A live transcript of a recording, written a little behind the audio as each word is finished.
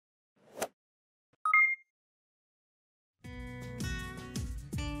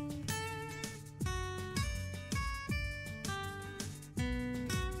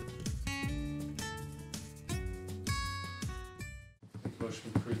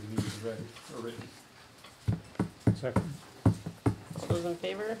motion to approve the minutes read or written. Second. All those in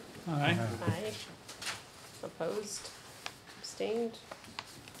favor? Aye. Aye. Opposed? Abstained?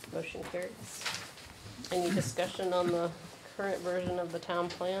 Motion carries. Any discussion on the current version of the town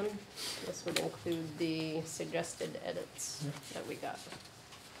plan? This would include the suggested edits that we got.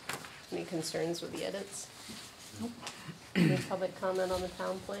 Any concerns with the edits? Nope. Any public comment on the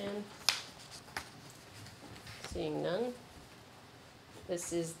town plan? Seeing none.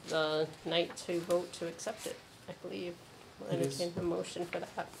 This is the night to vote to accept it, I believe. I'll It is. entertain a motion for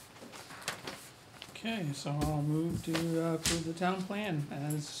that. Okay, so I'll move to approve the town plan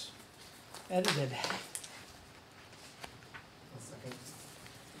as edited. I'll second.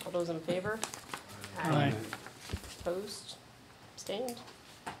 All those in favor? Aye. Opposed? Abstained?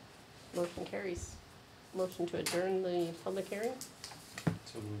 Motion carries. Motion to adjourn the public hearing?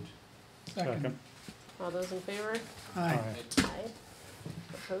 So moved. Second. All those in favor? Aye. Aye.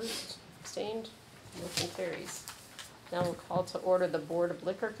 Opposed? Abstained? Motion carries. Now we'll call to order the Board of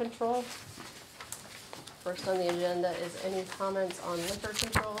Liquor Control. First on the agenda is any comments on liquor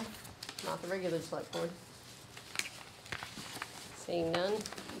control, not the regular select board. Seeing none,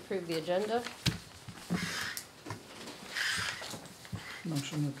 approve the agenda.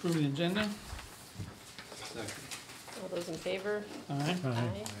 Motion to approve the agenda. Second. All those in favor? Aye.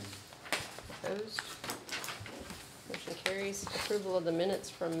 Aye. Opposed? Motion carries. Approval of the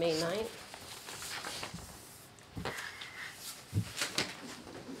minutes from May 9th.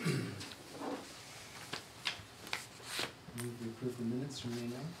 Move to approve the minutes from May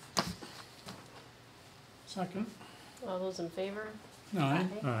 9th. Second. All those in favor? Aye.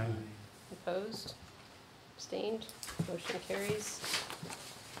 Aye. Opposed? Abstained? Motion carries.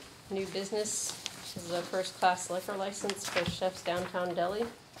 New business, this is a first-class liquor license for Chef's Downtown Deli.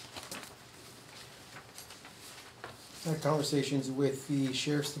 Had conversations with the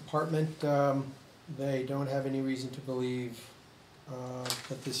sheriff's department. They don't have any reason to believe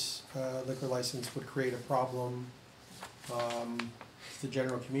that this liquor license would create a problem to the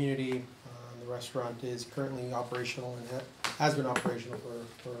general community. The restaurant is currently operational and has been operational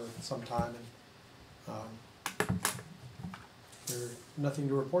for some time. And there's nothing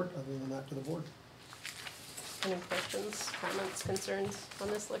to report other than that to the board. Any questions, comments, concerns on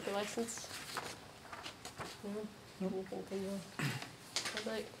this liquor license? No? Nope. Anything from the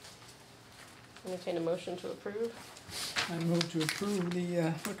public? Entertain a motion to approve. I move to approve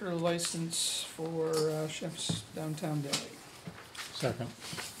the liquor license for Chef's Downtown Deli. Second.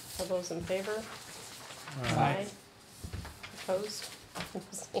 All those in favor? Aye. Opposed?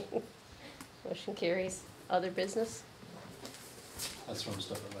 Motion carries. Other business? That's from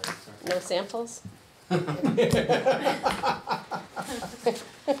stuff at later, sorry. No samples?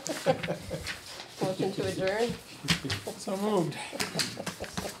 Motion to adjourn? So moved.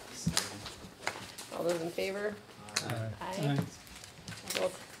 All those in favor? Aye. Aye.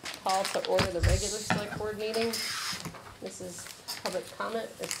 We'll call to order the regular select board meeting. This is public comment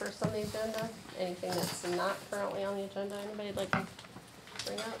is first on the agenda. Anything that's not currently on the agenda, anybody'd like to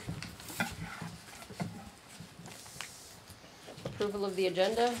bring up? Approval of the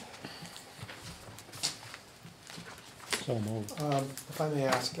agenda. So moved. If I may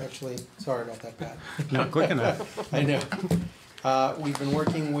ask, actually, sorry about that, Pat. Not quick enough. I know. We've been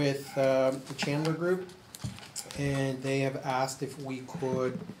working with the Chandler Group, and they have asked if we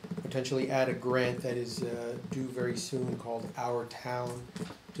could potentially add a grant that is due very soon called Our Town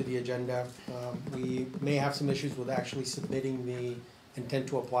to the agenda. We may have some issues with actually submitting the intent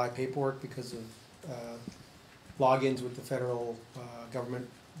to apply paperwork because of logins with the federal government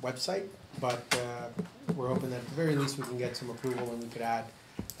website, but we're hoping that at the very least we can get some approval and we could add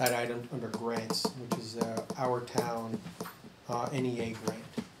that item under grants, which is Our Town NEA grant.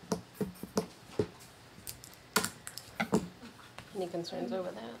 Any concerns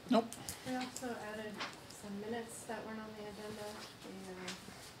over that? Nope. I also added some minutes that weren't on the agenda,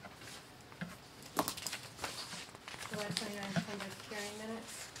 the July 29th public hearing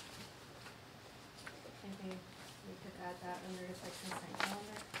minutes. Maybe we could add that under the consent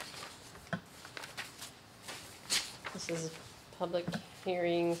calendar. This is a public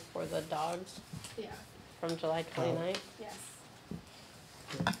hearing for the dogs Yeah, from July 29th. yes.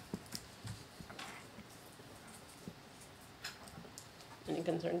 Any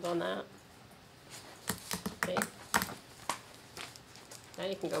concerns on that? Okay. Now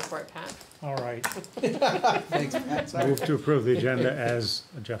you can go for it, Pat. All right. Thanks, Pat. Sorry. Move to approve the agenda as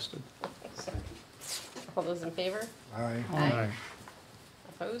adjusted. All those in favor? Aye. Aye.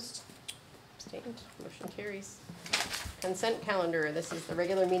 Opposed? Abstained? Motion carries. Consent calendar. This is the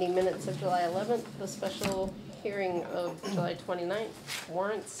regular meeting minutes of July 11th, the special hearing of July 29th,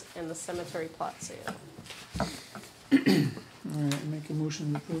 warrants, and the cemetery plot sale. Alright, make a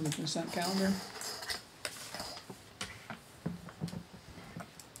motion to approve the consent calendar.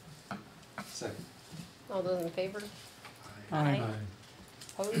 Second. All those in favor? Aye.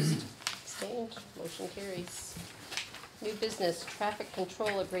 Opposed? Abstained? Motion carries. New business, traffic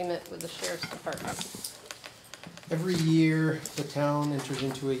control agreement with the sheriff's department. Every year, the town enters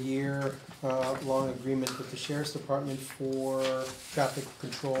into a year-long agreement with the sheriff's department for traffic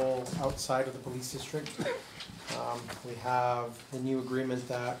control outside of the police district. We have the new agreement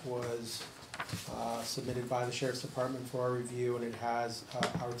that was submitted by the sheriff's department for our review, and it has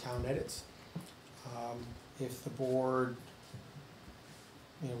our town edits. If the board,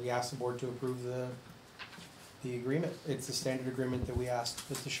 we asked the board to approve the agreement. It's a standard agreement that we asked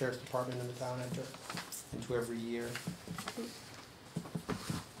that the sheriff's department and the town enter into every year.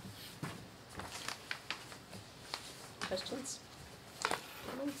 Questions?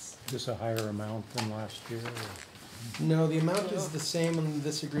 Comments? Is this a higher amount than last year? Or? No, the amount is the same in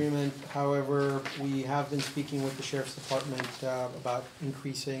this agreement. However, we have been speaking with the sheriff's department about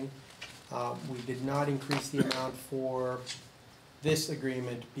increasing. We did not increase the amount for this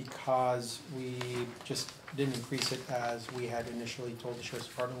agreement because we just didn't increase it as we had initially told the sheriff's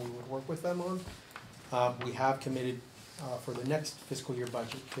department we would work with them on. We have committed for the next fiscal year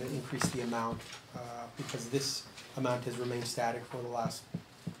budget to increase the amount because this amount has remained static for the last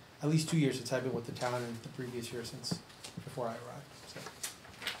at least 2 years since I've been with the town, and the previous year since before I arrived. So.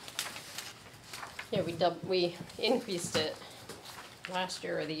 Yeah, we increased it last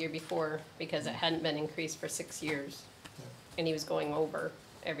year or the year before because it hadn't been increased for 6 years. Yeah. And he was going over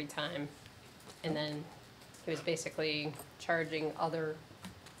every time. And then he was basically charging other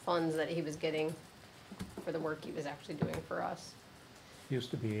funds that he was getting for the work he was actually doing for us. Used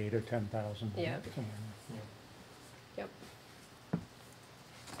to be 8,000 or 10,000. Yeah. something. Yep.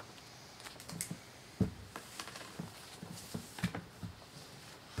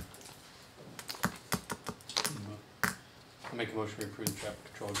 I'll make a motion to approve the traffic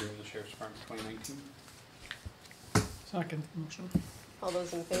control agreement with the sheriff's department 2019. Second motion. All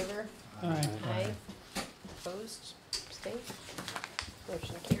those in favor? Aye. Aye. Opposed? Abstained?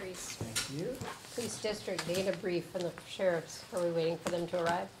 Motion carries. Thank you. Police district data brief from the sheriffs. Are we waiting for them to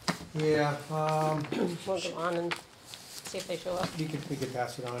arrive? Yeah, We'll go on and see if they show up. we could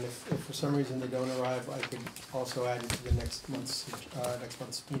pass it on. If for some reason they don't arrive, I could also add it to the next month's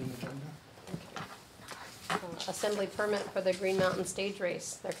meeting agenda. Assembly permit for the Green Mountain Stage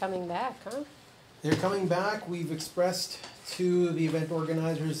Race. They're coming back, huh? They're coming back. We've expressed to the event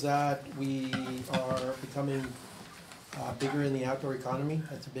organizers that we are becoming bigger in the outdoor economy.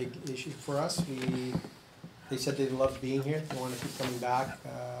 That's a big issue for us. They said they loved being here. They want to keep coming back,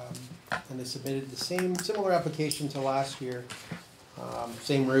 and they submitted the similar application to last year.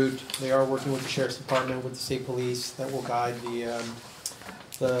 Same route. They are working with the sheriff's department, with the state police that will guide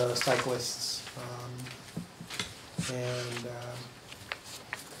the cyclists.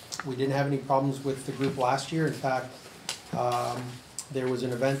 We didn't have any problems with the group last year. In fact, there was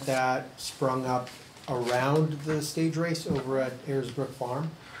an event that sprung up around the stage race over at Ayers-Brook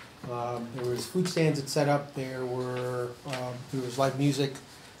Farm. There was food stands that set up. There was live music,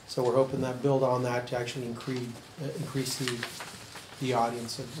 so we're hoping that build on that to actually increase the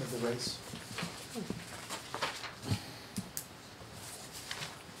audience of the race.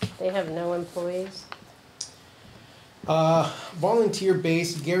 They have no employees. Volunteer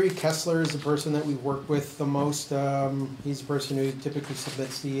based. Gary Kessler is the person that we've worked with the most. He's the person who typically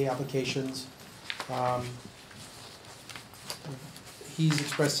submits the applications. He's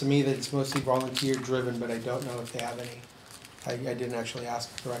expressed to me that it's mostly volunteer driven, but I don't know if they have any. I didn't actually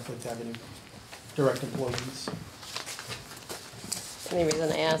ask directly if they have any direct employees. The only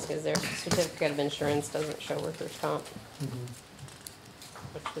reason I ask is their certificate of insurance doesn't show workers' comp,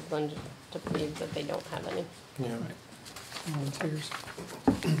 which would lend to believe that they don't have any. Yeah. Volunteers.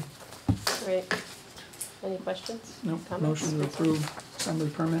 Great. Any questions? Nope. Comments? Motion to approve assembly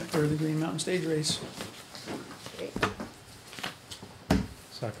permit for the Green Mountain Stage Race. Great.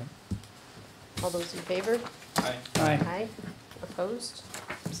 Second. All those in favor? Aye. Aye. Aye. Opposed?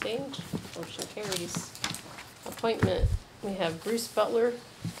 Abstained? Motion carries. Appointment, we have Bruce Butler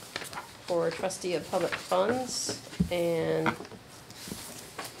for trustee of public funds and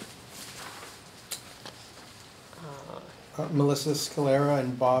Melissa Scalera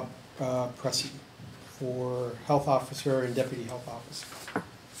and Bob Pressey for health officer and deputy health officer.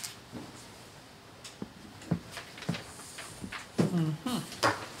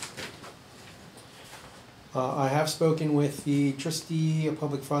 I have spoken with the trustee of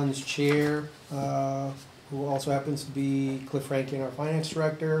public funds chair, who also happens to be Cliff Rankin, our finance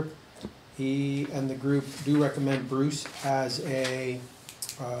director. He and the group do recommend Bruce as a,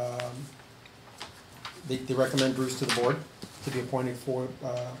 they recommend Bruce to the board to be appointed for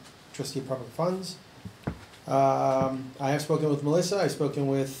trustee of public funds. I have spoken with Melissa. I've spoken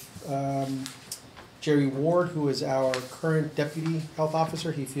with Jerry Ward, who is our current deputy health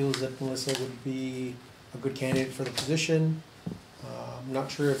officer. He feels that Melissa would be a good candidate for the position. I'm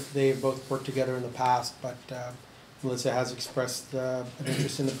not sure if they've both worked together in the past, but Melissa has expressed an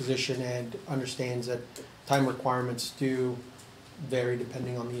interest in the position and understands that time requirements do vary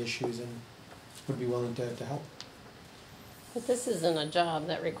depending on the issues and would be willing to help. But this isn't a job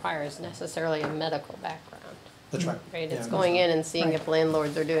that requires necessarily a medical background, That's right. right? It's Yeah. going in and seeing Right. if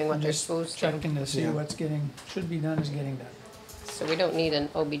landlords are doing what they're Just supposed to. checking to see Yeah. what's should be done is getting done. So we don't need an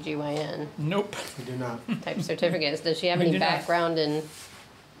OBGYN Nope. We do not. type certificates. Does she have We any do not. background in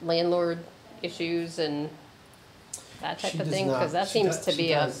landlord issues and that type She of does thing? not. Because that She seems does- to she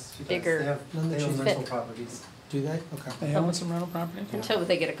be a does, she does. bigger They have She's rental fit. properties. Do they? Okay. They own some rental property? until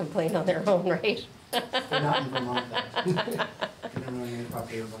they get a complaint on their own, right? They're not in Vermont though. They don't own any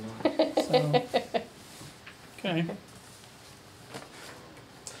property in Vermont. So, okay.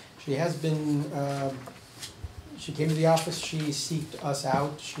 She has been, she came to the office, she seeked us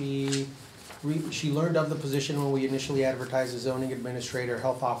out, she learned of the position when we initially advertised the zoning administrator,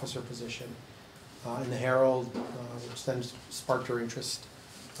 health officer position in the Herald, which then sparked her interest,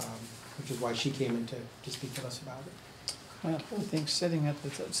 which is why she came in to speak with us about it. Well, I think sitting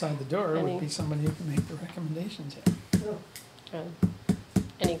outside the door would be somebody who can make the recommendations here.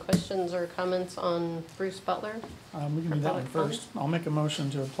 Any questions or comments on Bruce Butler? We can do that one Public first. I'll make a motion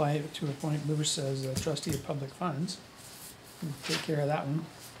to appoint Bruce as a trustee of public funds. We'll take care of that one.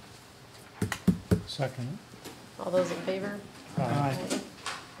 Second. All those in favor? Aye.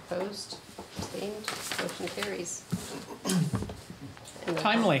 Opposed? Abstained? Motion carries. And the-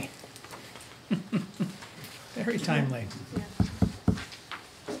 Timely. Very timely.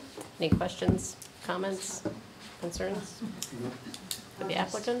 Any questions, comments, concerns for the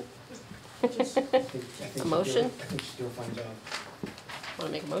applicant? A motion? I think she's doing a fine job. Want to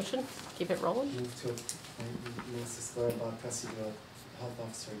make a motion? Keep it rolling? Move to appoint Mrs. Laura Bob Cussy to a health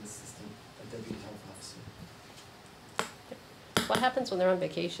officer and assistant, a deputy health officer. What happens when they're on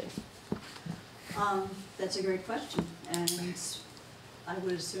vacation? That's a great question, and I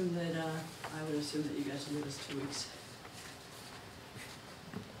would assume that you guys will give us 2 weeks.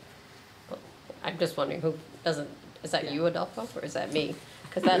 I'm just wondering who doesn't, is that you, Adolfo, or is that me?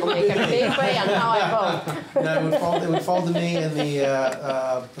 Because that'll make a big way on how I vote. No, it would fall to me and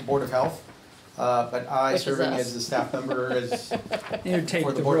the Board of Health, but I, Which is serving us. as the staff member, as You take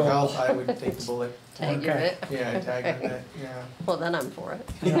for the the Board of role. Health, I would take the bullet. Tag your Okay. it. Yeah, tag on it, yeah. Well, then I'm for it.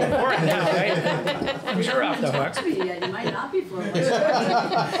 You're for it now, right? You're off the hook. You might not be for it.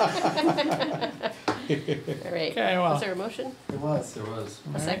 All right. Okay, well. Was there a motion? There was. There was.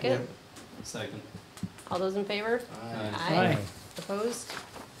 A second? Yep. Second. All those in favor? Aye. Opposed?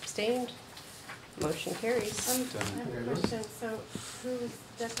 Abstained? Motion carries. I have a question, so who is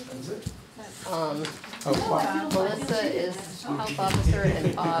deputy? Um, Oh, wow. Melissa is health officer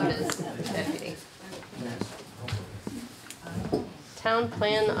and Bob is deputy. Town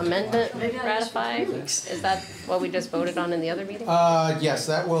plan amendment ratified? Is that what we just voted on in the other meeting? Yes,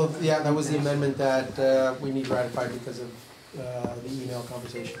 that was the amendment that we need ratified because of the email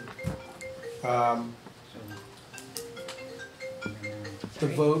conversation. The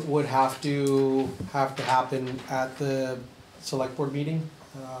vote would have to happen at the select board meeting.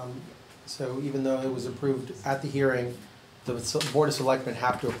 So even though it was approved at the hearing, the Board of Selectmen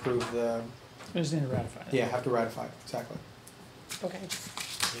have to approve We just need to ratify it. have to ratify, exactly. Okay.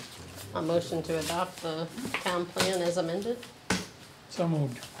 A motion to adopt the town plan as amended? So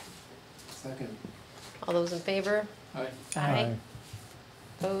moved. Second. All those in favor? Aye. Aye.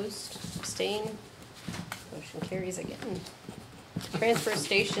 Opposed? Abstained? Motion carries again. Transfer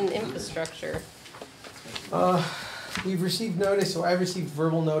station infrastructure. We've received notice, or I've received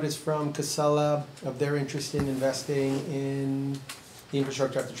verbal notice from Casella of their interest in investing in the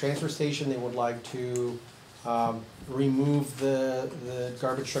infrastructure at the transfer station. They would like to remove the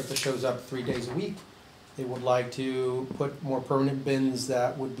garbage truck that shows up 3 days a week. They would like to put more permanent bins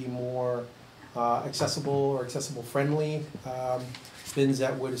that would be more accessible or accessible friendly. Bins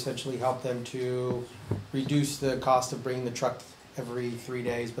that would essentially help them to reduce the cost of bringing the truck every 3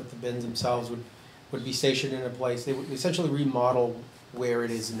 days, but the bins themselves would be stationed in a place. They would essentially remodel where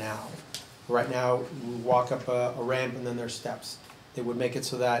it is now. Right now, we walk up a ramp and then there's steps. They would make it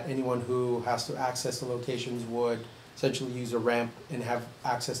so that anyone who has to access the locations would essentially use a ramp and have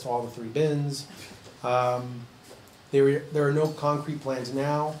access to all the 3 bins. There are no concrete plans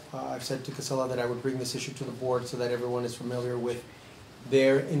now. I've said to Casella that I would bring this issue to the board so that everyone is familiar with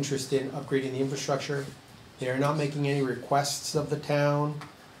their interest in upgrading the infrastructure. They are not making any requests of the town.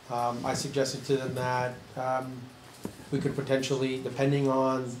 I suggested to them that we could potentially, depending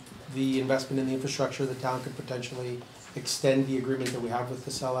on the investment in the infrastructure, the town could potentially extend the agreement that we have with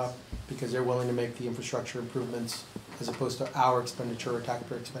Casella because they're willing to make the infrastructure improvements as opposed to our expenditure or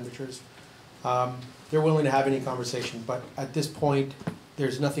taxpayer expenditures. They're willing to have any conversation, but at this point,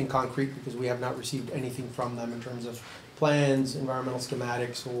 there's nothing concrete because we have not received anything from them in terms of plans, environmental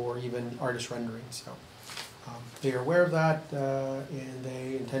schematics, or even artist renderings. So they are aware of that, and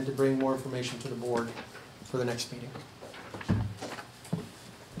they intend to bring more information to the board for the next meeting.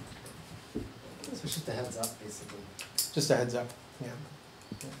 So it's just a heads up, basically. Just a heads up, yeah.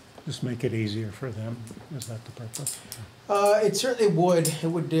 Just make it easier for them, is that the purpose? It certainly would. It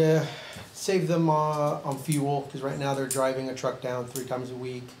would save them on fuel, because right now they're driving a truck down 3 times a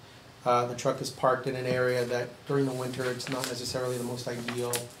week. The truck is parked in an area that during the winter it's not necessarily the most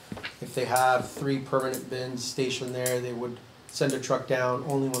ideal. If they have 3 permanent bins stationed there, they would send a truck down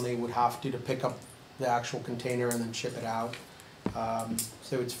only when they would have to pick up the actual container and then ship it out.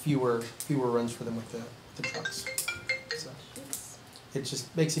 So it's fewer runs for them with the trucks. So it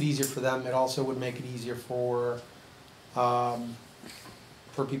just makes it easier for them. It also would make it easier for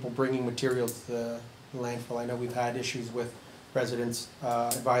people bringing material to the landfill. I know we've had issues with residents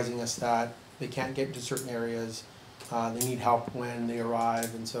advising us that they can't get to certain areas, they need help when they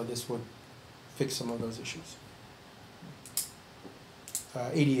arrive, and so this would fix some of those issues.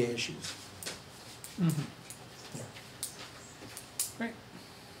 ADA issues. Mm-hmm. Yeah. Great.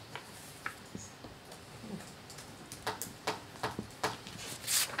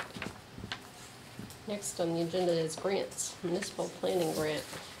 Next on the agenda is grants, municipal planning grant.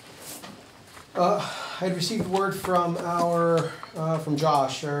 I'd received word from from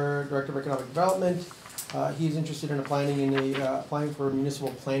Josh, our Director of Economic Development. He's interested in applying for a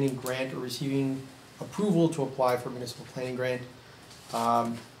municipal planning grant or receiving approval to apply for a municipal planning grant.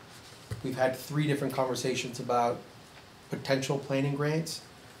 We've had 3 different conversations about potential planning grants.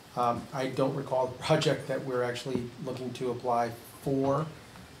 I don't recall the project that we're actually looking to apply for.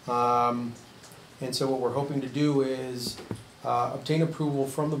 And so what we're hoping to do is obtain approval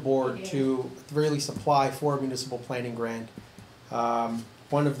from the board to at the very least apply for a municipal planning grant.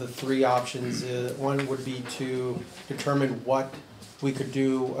 One of the 3 options, one would be to determine what we could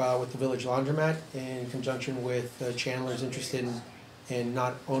do with the village laundromat in conjunction with Chandler's interested in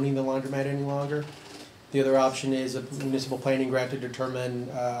not owning the laundromat any longer. The other option is a municipal planning grant to determine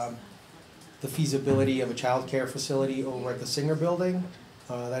the feasibility of a child care facility over at the Singer Building.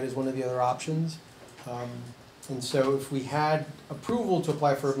 That is one of the other options. And so if we had approval to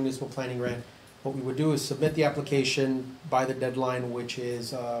apply for a municipal planning grant, what we would do is submit the application by the deadline, which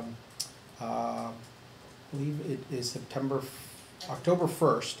is, I believe it is October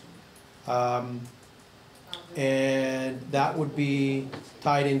 1st. And that would be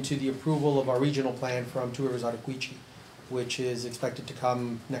tied into the approval of our regional plan from Two Rivers Ottaquiche, which is expected to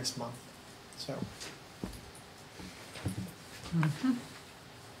come next month. So. Mm-hmm.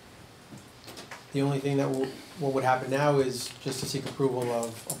 The only thing that what would happen now is just to seek approval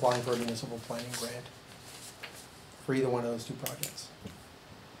of applying for a municipal planning grant for either one of those 2 projects.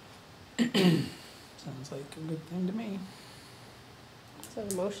 Sounds like a good thing to me. Is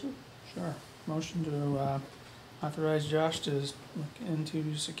that a motion? Sure. Motion to authorize Josh to look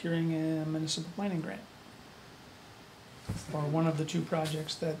into securing a municipal planning grant for one of the 2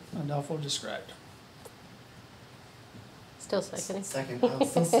 projects that Adolfo described. Still seconding? Second, I'll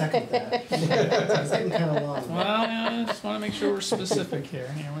still second that. It's getting kind of long. Well, I just want to make sure we're specific here.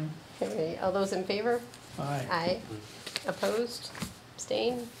 Okay, all those in favor? Aye. Aye. Opposed?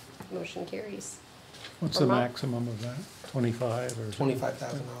 Abstained? Motion carries. What's the Vermont. maximum of that? 25 or?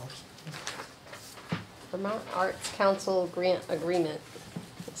 $25,000. Vermont Arts Council grant agreement.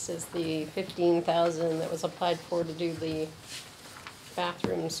 This is the $15,000 that was applied for to do the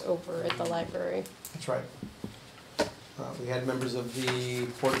bathrooms over at the library. That's right. We had members of the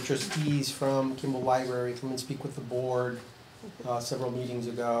Board of Trustees from Kimball Library come and speak with the board several meetings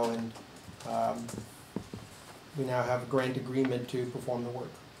ago, and we now have a grant agreement to perform the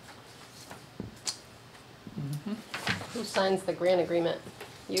work. Mm-hmm. Who signs the grant agreement?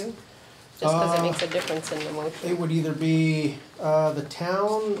 You? Just because it makes a difference in the It motion. would either be the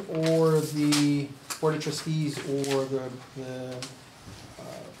town or the Board of Trustees or the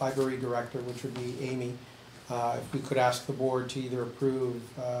library director, which would be Amy. If we could ask the board to either approve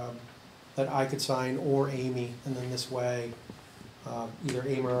that I could sign or Amy, and then this way either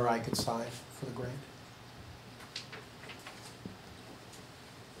Amy or I could sign for the grant.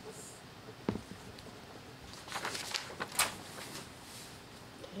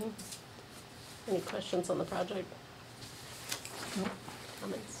 Any questions on the project? Nope.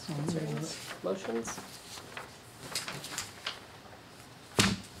 Comments, I'm good with concerns, motions?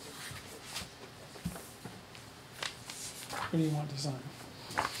 What do you want to sign?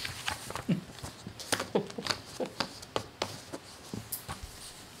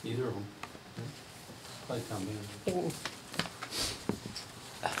 Either of them. Probably town meeting. You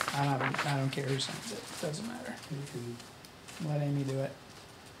I don't care who signs it, doesn't matter. You can let Amy do it.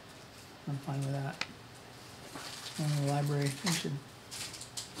 I'm fine with that. And the library, we should,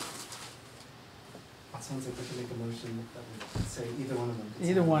 It sounds like we can make a motion that would say either one of them. could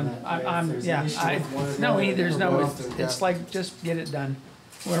either sign one, that way. If I'm, there's an yeah, issue with one or the other, there's or no, both, then it's yeah. like, just get it done.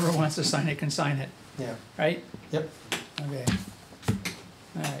 Whoever wants to sign it can sign it, Yeah. right? Yep. Okay.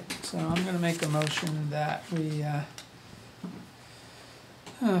 Alright, so I'm gonna make a motion that we,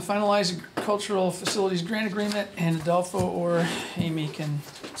 finalize a cultural facilities grant agreement, and Adolfo or Amy can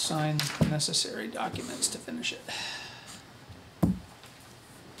sign the necessary documents to finish it.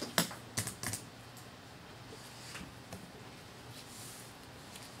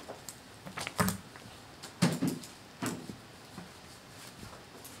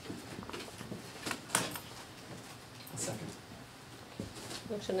 A second.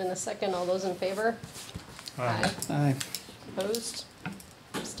 Motion in a second, all those in favor? Aye. Aye. Opposed?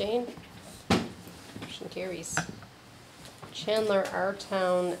 Abstained? Motion carries. Chandler, our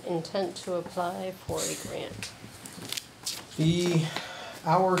town, intent to apply for a grant. The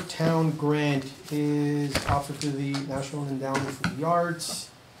Our Town grant is offered through the National Endowment for the Arts.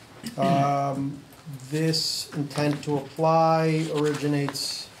 This intent to apply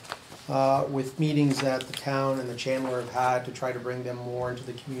originates with meetings that the town and the Chandler have had to try to bring them more into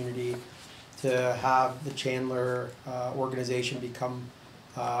the community, to have the Chandler organization become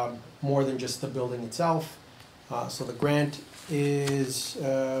more than just the building itself. So the grant is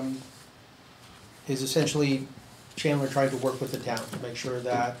essentially Chandler trying to work with the town to make sure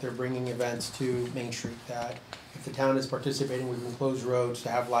that they're bringing events to Main Street, that if the town is participating, we can close roads to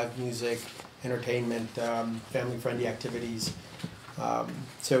have live music, entertainment, family-friendly activities.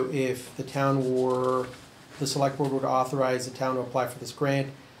 So if the town were, the select board would authorize the town to apply for this grant,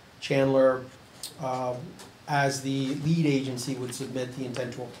 Chandler, as the lead agency, would submit the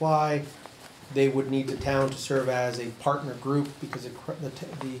intent to apply. They would need the town to serve as a partner group, because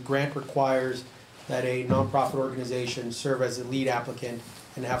the grant requires that a nonprofit organization serve as a lead applicant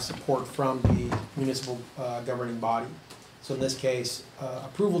and have support from the municipal governing body. So in this case,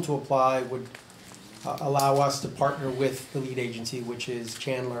 approval to apply would allow us to partner with the lead agency, which is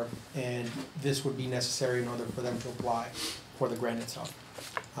Chandler, and this would be necessary in order for them to apply for the grant itself.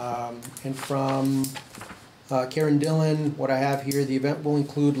 And from Karen Dillon, what I have here, the event will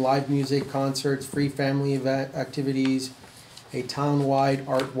include live music, concerts, free family event activities, a town-wide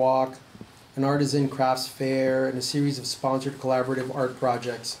art walk, an artisan crafts fair, and a series of sponsored collaborative art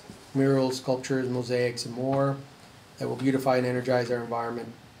projects, murals, sculptures, mosaics, and more that will beautify and energize our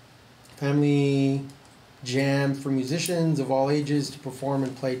environment. Family jam for musicians of all ages to perform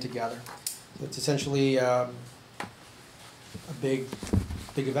and play together. So it's essentially a big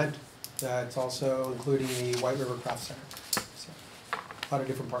event that's also including the White River Craft Center. So, a lot of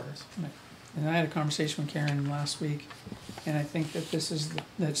different partners. And I had a conversation with Karen last week, and I think that this is,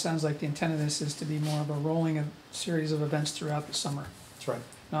 that sounds like the intent of this is to be more of a rolling series of events throughout the summer. That's right.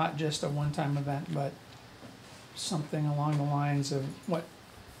 Not just a one-time event, but something along the lines of what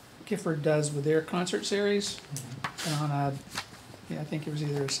Gifford does with their concert series. And on a, I think it was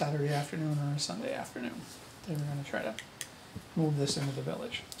either a Saturday afternoon or a Sunday afternoon. They were gonna try to move this into the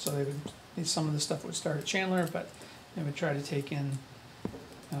village. So they would, some of the stuff would start at Chandler, but they would try to take in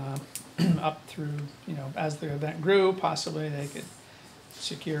up through, as the event grew, possibly they could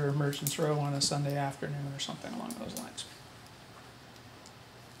secure Merchants Row on a Sunday afternoon or something along those lines.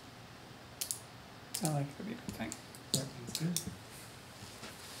 Sounds like it could be a good thing. Yeah. That's good.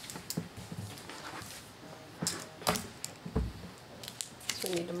 So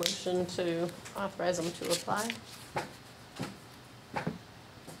we need a motion to authorize them to apply.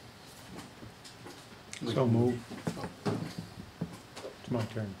 So move. It's my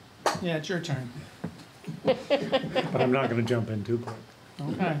turn, Yeah, it's your turn. but I'm not gonna jump in too quick.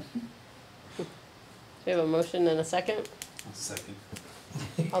 Okay. Do we have a motion and a second? I'll second.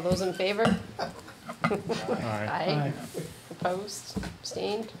 All those in favor? Aye. Aye. Opposed?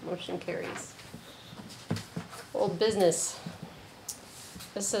 Abstained? Motion carries. Old business.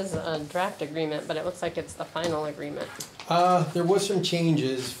 This is a draft agreement, but it looks like it's the final agreement. There was some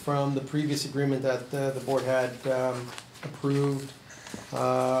changes from the previous agreement that the board had approved.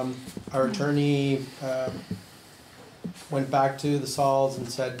 Our attorney went back to the Sols and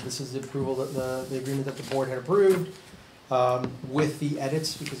said, this is the approval that the agreement that the board had approved, with the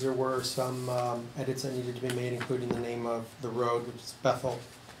edits, because there were some edits that needed to be made, including the name of the road, which is Bethel,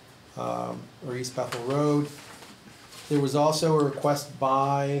 or East Bethel Road. There was also a request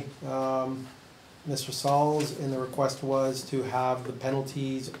by Mr. Sols, and the request was to have the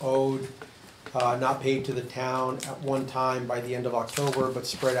penalties owed, not paid to the town at one time by the end of October, but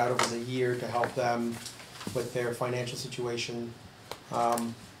spread out over the year to help them with their financial situation.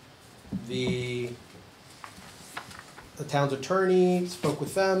 The town's attorney spoke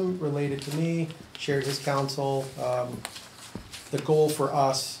with them, related to me, shared his counsel. The goal for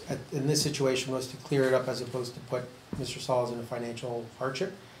us in this situation was to clear it up as opposed to put Mr. Sols in a financial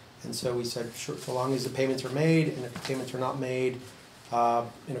hardship. And so we said, sure, so long as the payments are made, and if the payments are not made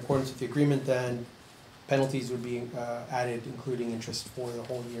in accordance with the agreement, then penalties would be added, including interest for the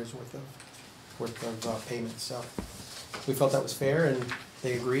whole year's worth of payments. So we felt that was fair, and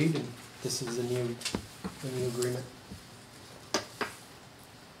they agreed, and this is a new agreement.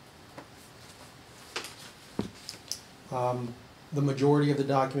 The majority of the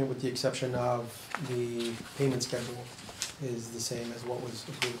document, with the exception of the payment schedule, is the same as what was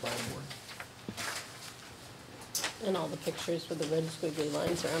approved by the board. And all the pictures with the red squiggly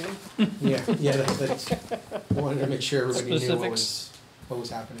lines around them. Yeah, that's, wanted to make sure everybody knew Specifics. what was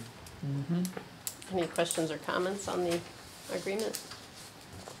happening. Mm-hmm. Any questions or comments on the agreement?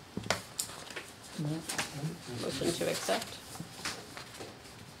 Motion to accept?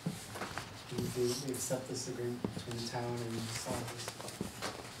 We accept this agreement between the town and the Sols.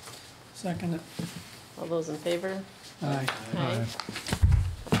 Second it. All those in favor? Aye. Aye.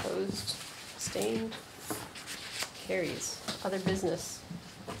 Opposed? Abstained? Carries. Other business?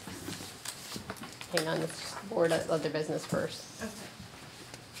 Hang on, it's board other business first.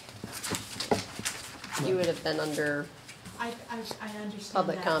 You would have been under I understand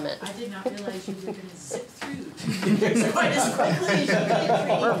public that. comment. I did not realize you were gonna zip through quite as quickly as you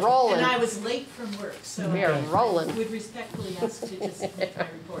did. We're rolling. And I was late from work, so We are I rolling. would respectfully ask to just make my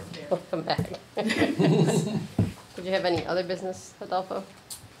report there. Welcome back. Did you have any other business, Adolfo?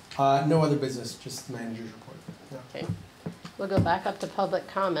 No other business, just the manager's report. Yeah. Okay. We'll go back up to public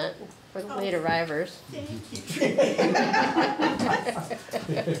comment for the late arrivers. Thank you.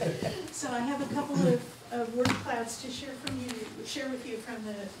 So I have a couple of word clouds to share with you from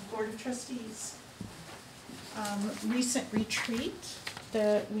the Board of Trustees. Recent retreat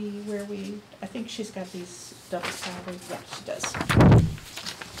that I think she's got these double-sided, yeah, she does.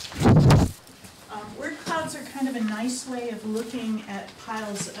 Word clouds are kind of a nice way of looking at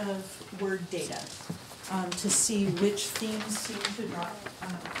piles of word data to see which themes seem to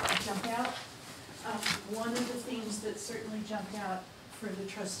jump out. One of the themes that certainly jumped out for the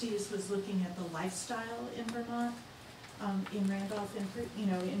trustees was looking at the lifestyle in Vermont, in Randolph, and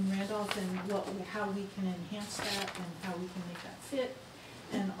how we can enhance that and how we can make that fit,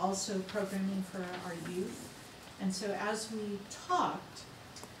 and also programming for our youth. And so as we talked,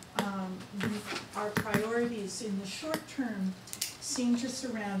 our priorities in the short term seem to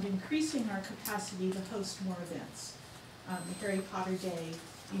surround increasing our capacity to host more events. The Harry Potter Day,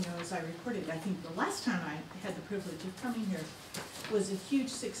 as I reported, I think the last time I had the privilege of coming here was a huge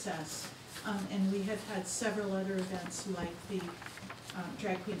success. And we have had several other events like the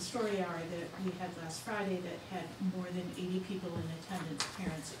Drag Queen Story Hour that we had last Friday that had more than 80 people in attendance,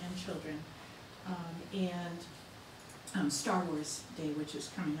 parents and children. And Star Wars Day, which is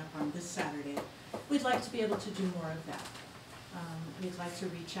coming up on this Saturday. We'd like to be able to do more of that. We'd like to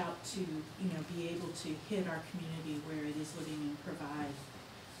reach out to, be able to hit our community where it is living and provide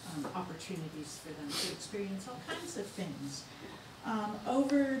opportunities for them to experience all kinds of things.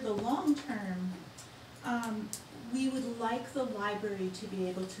 Over the long term, we would like the library to be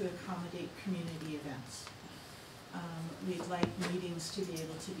able to accommodate community events. We'd like meetings to be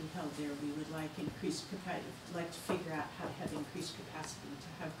able to be held there. We would like increased capacity, like to figure out how to have increased capacity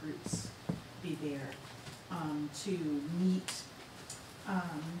to have groups be there, to meet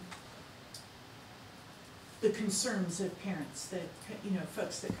the concerns of parents that,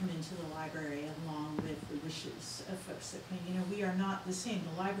 folks that come into the library, along with the wishes of folks that come. We are not the same.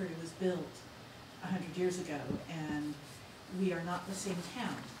 The library was built 100 years ago, and we are not the same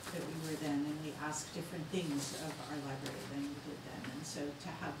town that we were then, and we ask different things of our library than we did then. And so to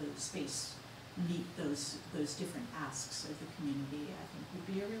have the space meet those different asks of the community, I think would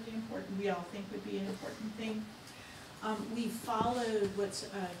be we all think would be an important thing. We followed what's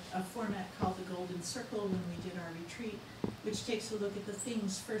a format called the Golden Circle when we did our retreat, which takes a look at the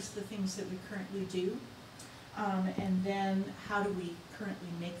things that we currently do, and then how do we currently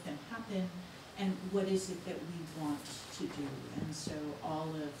make them happen, and what is it that we want to do. And so all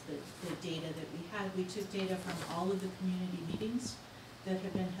of the data that we had, we took data from all of the community meetings that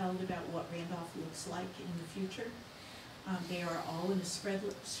have been held about what Randolph looks like in the future. They are all in a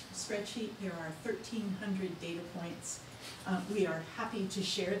spreadsheet. There are 1,300 data points. We are happy to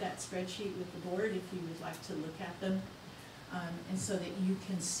share that spreadsheet with the board if you would like to look at them. And so that you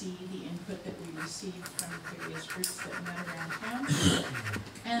can see the input that we received from various groups that met around town.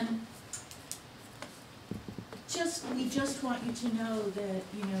 And we just want you to know that,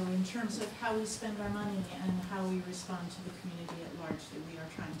 you know, in terms of how we spend our money and how we respond to the community at large, that we are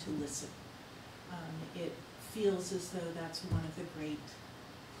trying to listen. It feels as though that's one of the great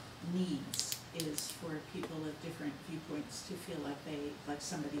needs, is for people of different viewpoints to feel like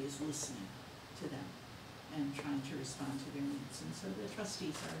somebody is listening to them and trying to respond to their needs. And so the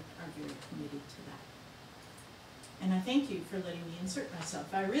trustees are very committed to that. And I thank you for letting me insert myself.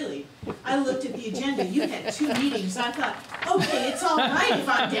 I looked at the agenda. You had 2 meetings. I thought, okay, it's all right if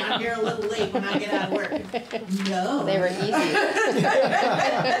I'm down here a little late when I get out of work. No. They were easy.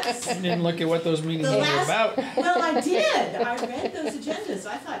 You didn't look at what those meetings were about. Well, I did. I read those agendas.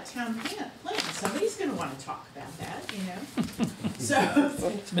 I thought, town plan, somebody's going to want to talk about that, you know. So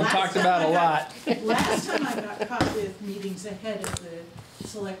It's been talked about a lot. Last time I got caught with meetings ahead of the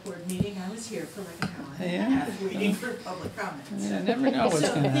select board meeting, I was here for like an hour and a half waiting for public comments. Yeah, I never know what's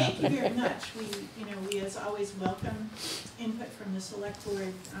going to happen. So thank you very much. We as always welcome input from the select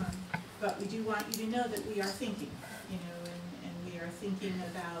board, but we do want you to know that we are thinking, you know, and we are thinking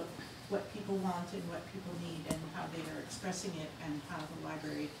about what people want and what people need and how they are expressing it and how the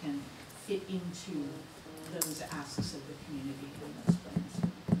library can fit into those asks of the community and those plans of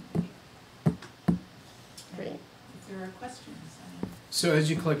the community. Great. If there are questions, So as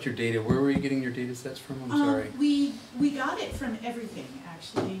you collect your data, where were you getting your data sets from? I'm sorry. We got it from everything,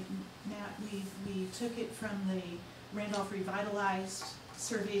 actually. Matt, we took it from the Randolph Revitalized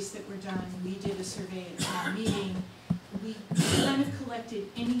surveys that were done. We did a survey at town meeting. We kind of collected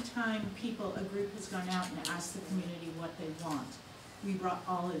any time a group has gone out and asked the community what they want. We brought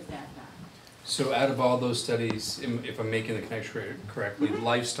all of that back. So out of all those studies, if I'm making the connection correctly,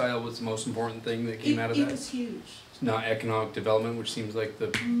 lifestyle was the most important thing that came out of that? It was huge. Not economic development, which seems like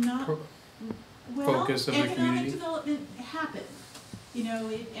the focus of the community? Economic development happened, you know,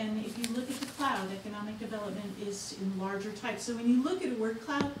 and if you look at the cloud, economic development is in larger type. So when you look at a word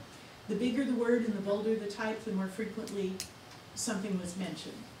cloud, the bigger the word and the bolder the type, the more frequently something was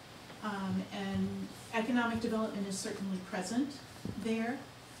mentioned. And economic development is certainly present there,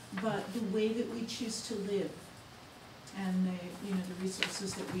 but the way that we choose to live and the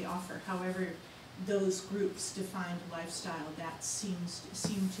resources that we offer, however those groups defined lifestyle, that seemed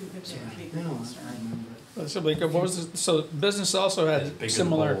to have been a big concern. So, like, what was it? So business also had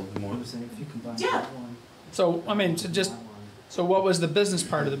similar. Yeah. So I mean, so what was the business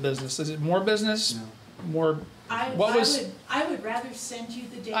part of the business? Is it more business? More. I would rather send you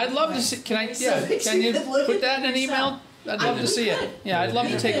the data. I'd love to see. Can I? Yeah. Can you put that in an email? I'd love to see it. Yeah, I'd love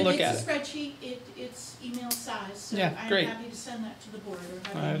to take a look at it. It's a spreadsheet. It's email size. So yeah, great. I'm happy to send that to the board.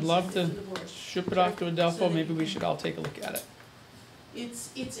 I'd love to ship it off to Adelpho. Maybe we should all take a look at it.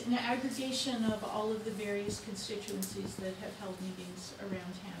 It's an aggregation of all of the various constituencies that have held meetings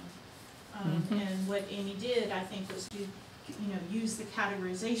around town. And what Amy did, I think, was to use the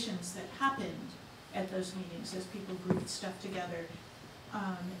categorizations that happened at those meetings as people grouped stuff together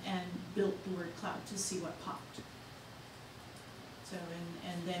and built the word cloud to see what popped. So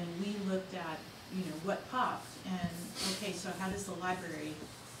and then we looked at what popped and okay, so how does the library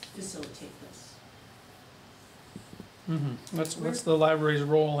facilitate this? What's the library's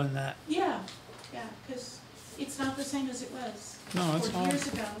role in that? Yeah, because it's not the same as it was. No, it's 4 years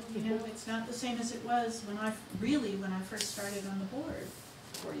ago, it's not the same as it was when I first started on the board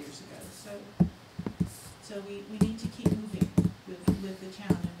 4 years ago. So we need to keep moving with the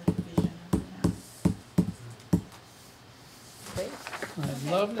town and with the vision of the town. Great. I'd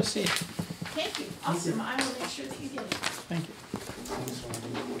love to see it. Thank you. Awesome. I will make sure that you get it. Thank you.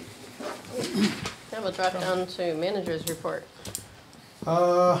 Now we'll drop down to manager's report.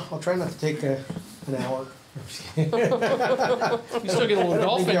 I'll try not to take an hour. You still get a little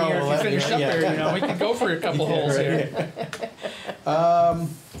golf in here if you finish up there. We could go for a couple holes here.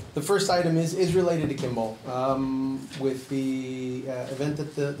 The first item is related to Kimball. With the event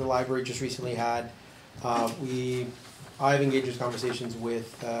that the library just recently had, I've engaged in conversations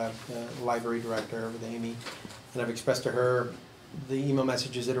with the library director, with Amy, and I've expressed to her the email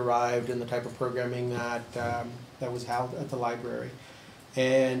messages that arrived and the type of programming that was held at the library.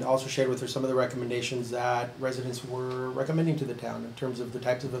 And also shared with her some of the recommendations that residents were recommending to the town in terms of the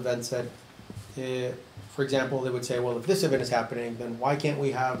types of events that for example, they would say, well, if this event is happening, then why can't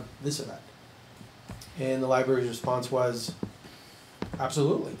we have this event? And the library's response was,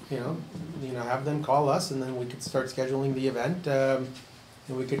 absolutely, have them call us and then we could start scheduling the event, and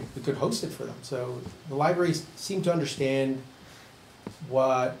we could host it for them. So the libraries seem to understand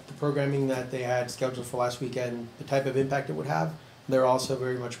what the programming that they had scheduled for last weekend, the type of impact it would have. They're also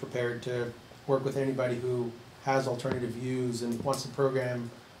very much prepared to work with anybody who has alternative views and wants to program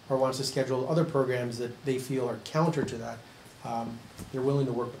or wants to schedule other programs that they feel are counter to that. They're willing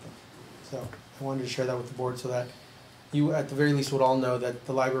to work with them. So I wanted to share that with the board so that you, at the very least, would all know that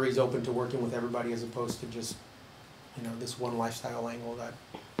the library is open to working with everybody as opposed to just, this one lifestyle angle that.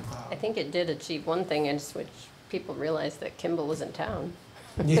 I think it did achieve one thing, and which people realized that Kimball was in town.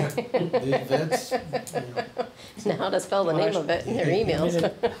 Yeah, that's, Now to spell the name of it in their emails.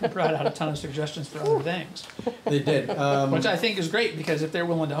 It brought out a ton of suggestions for other things, they did. which I think is great, because if they're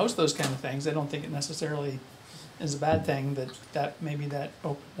willing to host those kind of things, I don't think it necessarily is a bad thing that maybe that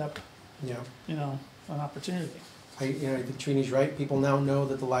opened up, Yeah. an opportunity. I think Trini's right. People now know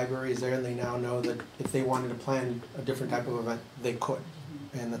that the library is there, and they now know that if they wanted to plan a different type of event, they could,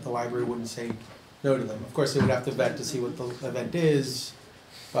 and that the library wouldn't say no to them. Of course, they would have to vet to see what the event is,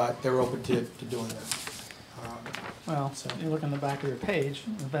 but they're open to doing that. Well, So- you look on the back of your page,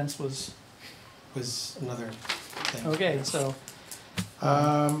 events was, Another thing. okay, so,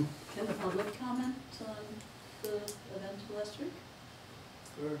 Um, Can the public comment on the event last week?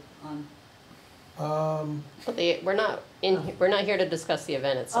 Or on, But we're not here to discuss the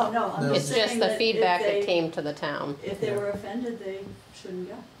event oh, itself. no, I'm No. It's just just saying the that feedback if that they, came to the town. if they Yeah. were offended, they shouldn't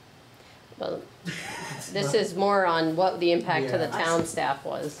go. Well, this is more on what the impact to the Yeah. town staff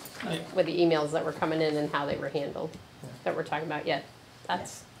was, Yeah. with the emails that were coming in and how they were handled, Yeah. that we're talking about yet.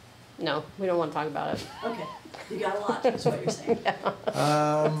 That's, no, we don't wanna talk about it. Okay, you got a lot, is what you're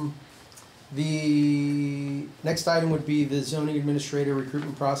saying. The next item would be the zoning administrator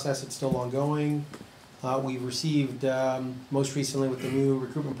recruitment process. It's still ongoing. We've received, most recently with the new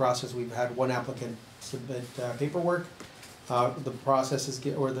recruitment process, we've had one applicant submit paperwork. The process is,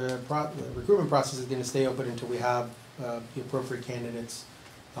 the recruitment process is gonna stay open until we have the appropriate candidates.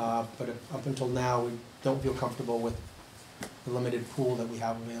 But up until now, we don't feel comfortable with the limited pool that we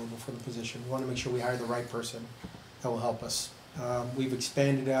have available for the position. We wanna make sure we hire the right person that will help us. We've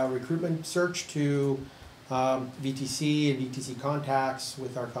expanded our recruitment search to VTC and VTC contacts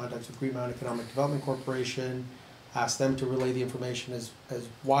with our contacts with Green Mountain Economic Development Corporation. Ask them to relay the information as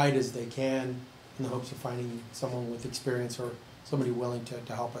wide as they can in the hopes of finding someone with experience or somebody willing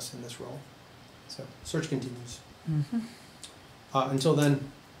to help us in this role. So search continues. Until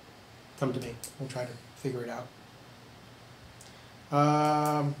then, come to me. We'll try to figure it out.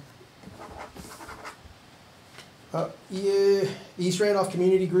 East Randolph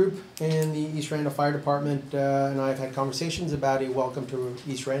Community Group and the East Randolph Fire Department and I have had conversations about a welcome to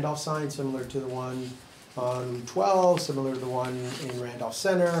East Randolph sign similar to the one on Route 12, similar to the one in Randolph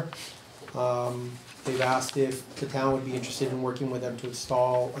Center. They've asked if the town would be interested in working with them to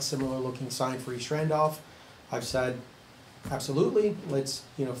install a similar looking sign for East Randolph. I've said, absolutely, let's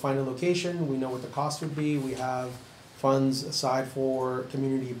find a location. We know what the cost would be. We have funds aside for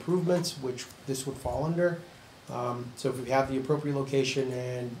community improvements, which this would fall under. So if we have the appropriate location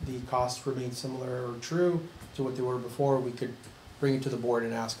and the costs remain similar or true to what they were before, we could bring it to the board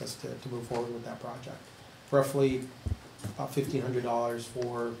and ask us to move forward with that project. Roughly about $1,500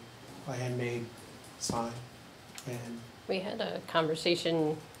 for a handmade sign. And We had a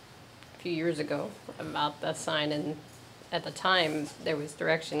conversation a few years ago about the sign, and at the time, there was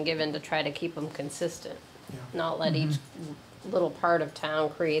direction given to try to keep them consistent. yeah, Not let each little part of town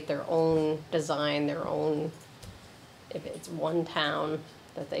create their own design, their own, if it's one town,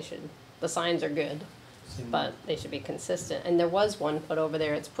 that the signs are good, same- but they should be consistent. And there was one put over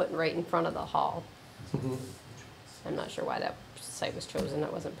there, it's put right in front of the hall. Mhm. I'm not sure why that site was chosen,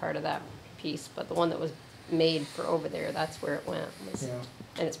 that wasn't part of that piece, but the one that was made for over there, that's where it went. Yeah,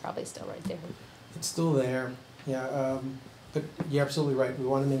 And it's probably still right there. it's still there, yeah, but you're absolutely right, we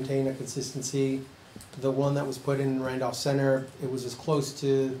wanna maintain a consistency. The one that was put in Randolph Center, it was as close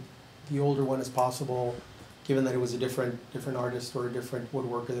to the older one as possible, given that it was a different artist or a different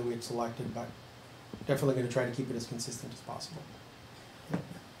woodworker that we had selected, but definitely gonna try to keep it as consistent as possible.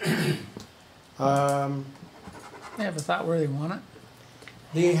 they have a thought where they want it.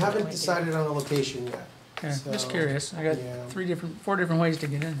 They haven't decided on a location yet. Okay, just So, curious, I got yeah. 4 different ways to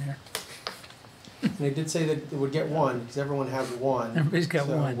get in there. And they did say that it would get one, because everyone has one. Everybody's got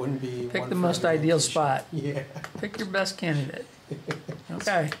so one. it wouldn't be Pick one the for most every ideal location. spot. Yeah, Pick your best candidate.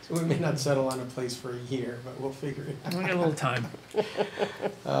 Okay, So we may not settle on a place for a year, but we'll figure it we got a little time.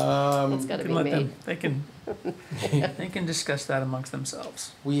 out. It's gotta We be can let made. them, they can discuss that amongst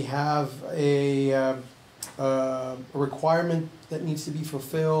themselves. We have a requirement that needs to be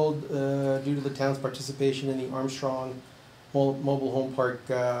fulfilled due to the town's participation in the Armstrong Mobile Home Park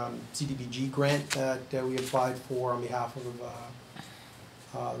CDBG grant that we applied for on behalf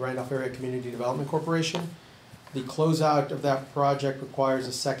of Randolph Area Community Development Corporation. The closeout of that project requires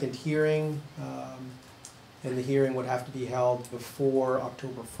a second hearing, and the hearing would have to be held before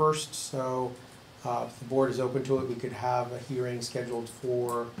October 1st. So if the board is open to it, we could have a hearing scheduled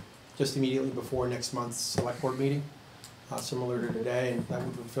for just immediately before next month's select board meeting, similar to today, and that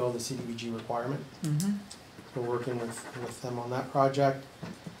would fulfill the CDBG requirement. Mm-hmm. We're working with them on that project.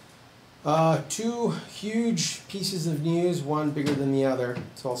 Two huge pieces of news, one bigger than the other,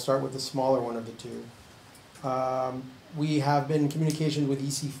 so I'll start with the smaller one of the two. We have been in communication with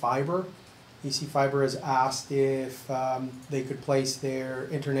EC Fiber. EC Fiber has asked if they could place their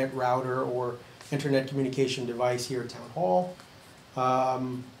internet router or internet communication device here at Town Hall.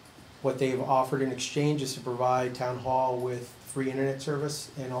 What they've offered in exchange is to provide Town Hall with free internet service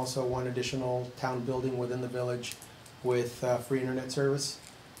and also one additional town building within the village with free internet service.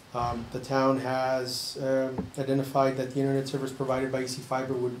 The town has identified that the internet service provided by EC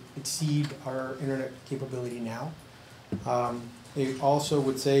Fiber would exceed our internet capability now. It also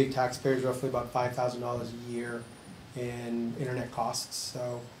would save taxpayers roughly about $5,000 a year in internet costs.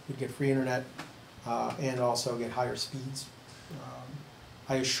 So we'd get free internet and also get higher speeds.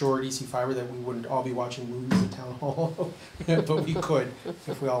 I assured EC Fiber that we wouldn't all be watching movies at Town Hall, but we could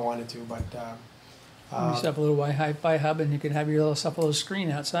if we all wanted to. But You set up a little Wi-Fi hub, and you could have your little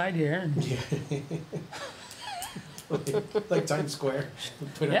screen outside here. And yeah. like Times Square.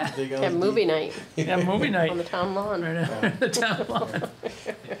 Put up Yeah. the big Have LED. movie night yeah, movie on night the town lawn. right out the town lawn.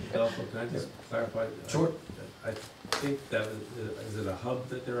 Adolfo, can I just clarify? Sure. I think that, is it a hub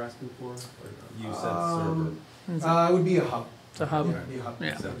that they're asking for, or you said server? It would be a hub. It's a hub. It would be a hub.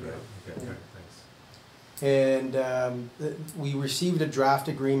 Yeah. Sounds right. Okay, Yeah. thanks. And we received a draft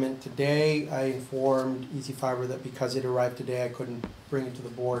agreement today. I informed EC Fiber that because it arrived today, I couldn't bring it to the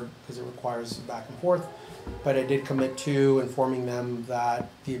board because it requires back and forth. But I did commit to informing them that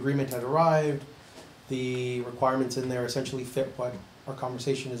the agreement had arrived. The requirements in there essentially fit what our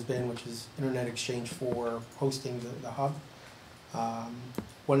conversation has been, which is internet exchange for hosting the hub.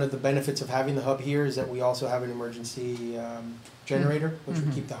 One of the benefits of having the hub here is that we also have an emergency generator, which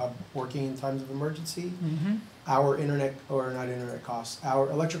would keep the hub working in times of emergency. Mm-hmm. Our internet, or not internet costs,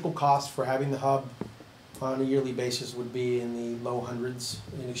 our electrical costs for having the hub on a yearly basis would be in the low hundreds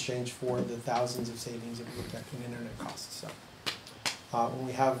in exchange for the thousands of savings that we would get in internet costs. So when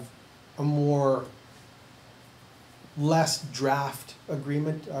we have a less draft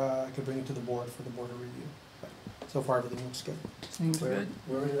agreement, I could bring it to the board for the board to review. But so far, everything looks good. Seems good.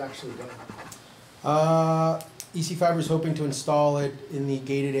 Where would it actually go? EC Fiber is hoping to install it in the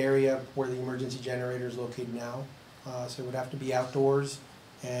gated area where the emergency generator is located now. So it would have to be outdoors,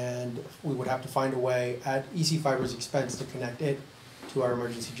 and we would have to find a way at EC Fiber's expense to connect it to our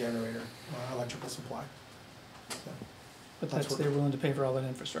emergency generator electrical supply. So, But That's what- they're willing to pay for all that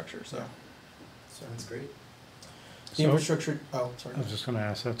infrastructure, so. yeah. Sounds great. The So- infrastructure, oh, sorry. I was just gonna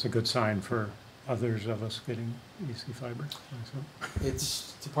ask, that's a good sign for others of us getting EC Fiber, so.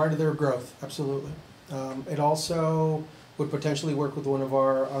 It's a part of their growth, absolutely. It also would potentially work with one of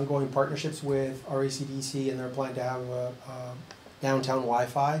our ongoing partnerships with RACDC, and they're planning to have a downtown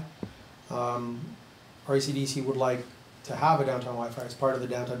Wi-Fi. RACDC would like to have a downtown Wi-Fi as part of the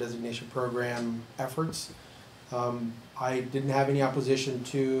downtown designation program efforts. I didn't have any opposition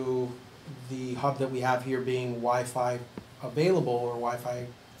to the hub that we have here being Wi-Fi available or Wi-Fi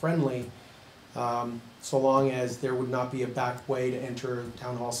friendly, so long as there would not be a back way to enter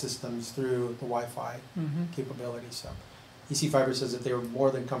town hall systems through the Wi-Fi Mm-hmm. capability. So EC Fiber says that they were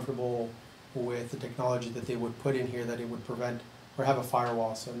more than comfortable with the technology that they would put in here, that it would prevent or have a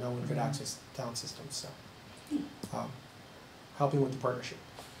firewall so no one could access town systems. So helping with the partnership.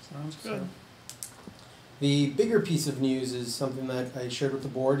 Sounds good. The bigger piece of news is something that I shared with the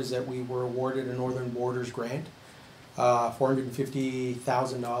board, is that we were awarded a Northern Borders grant,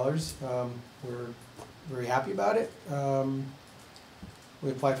 $450,000. We're very happy about it. We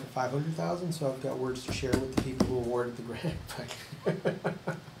applied for $500,000, so I've got words to share with the people who awarded the grant.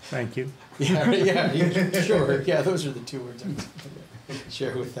 Thank you. Yeah, sure. Yeah, those are the two words I would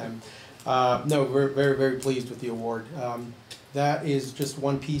share with them. No, we're very, very pleased with the award. That is just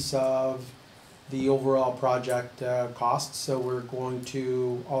one piece of the overall project costs. So we're going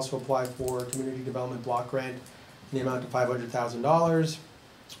to also apply for a community development block grant in the amount of $500,000.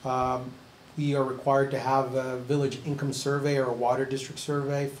 We are required to have a village income survey or a water district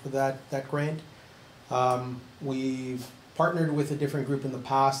survey for that grant. We've partnered with a different group in the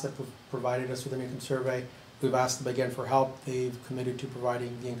past that provided us with an income survey. We've asked them again for help. They've committed to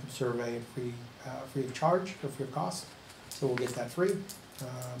providing the income survey free of charge or free of cost. So we'll get that free.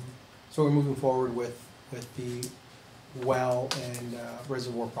 So we're moving forward with the well and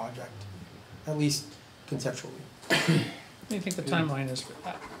reservoir project, at least conceptually. What do you think the timeline is for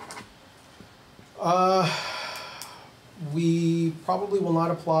that? We probably will not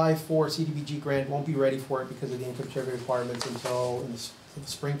apply for CDBG grant, won't be ready for it because of the income survey requirements until in the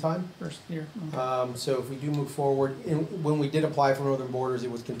springtime. First year? So if we do move forward, when we did apply for Northern Borders,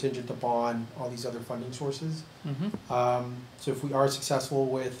 it was contingent upon all these other funding sources. Mm-hmm. So if we are successful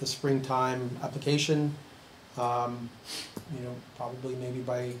with the springtime application, probably maybe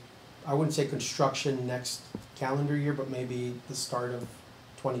by, I wouldn't say construction next calendar year, but maybe the start of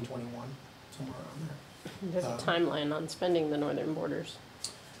 2021, somewhere around there. There's a timeline on spending the Northern Borders.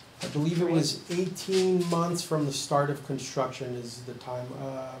 I believe it was 18 months from the start of construction is the time.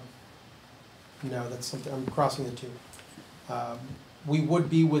 No, that's something, I'm crossing the two. We would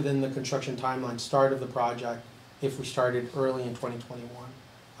be within the construction timeline, start of the project, if we started early in 2021.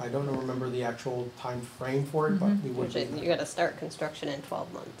 I don't remember the actual time frame for it, but we would be. You gotta start construction in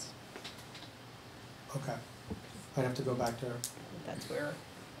 12 months. Okay. I'd have to go back to That's where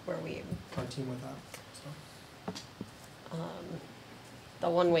we, our team with that. So. the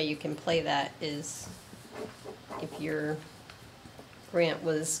one way you can play that is if your grant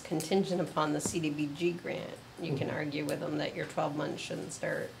was contingent upon the CDBG grant, you can argue with them that your 12 months shouldn't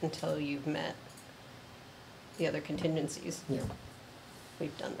start until you've met the other contingencies. Yeah.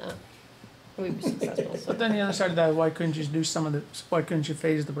 We've done that. We've been successful. So. But then the other side of that, why couldn't you why couldn't you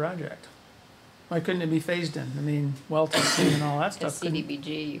phase the project? Why couldn't it be phased in? I mean, well testing and all that As stuff. couldn't-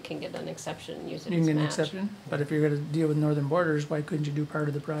 CDBG, you can get an exception and use it You as can get an match. exception, but if you're gonna deal with Northern Borders, why couldn't you do part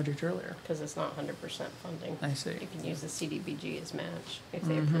of the project earlier? Because it's not 100% funding. I see. You can use the CDBG as match if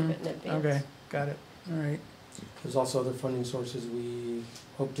they approve it in advance. Okay, got it, all right. There's also other funding sources we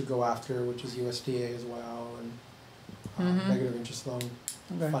hope to go after, which is USDA as well, and negative interest loan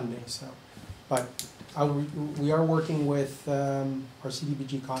Okay. funding. So, but we are working with our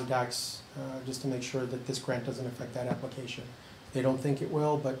CDBG contacts just to make sure that this grant doesn't affect that application. They don't think it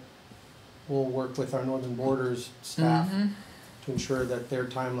will, but we'll work with our Northern Borders staff to ensure that their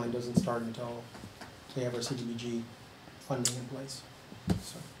timeline doesn't start until they have our CDBG funding in place.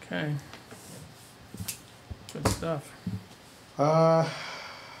 So. Okay. Good stuff.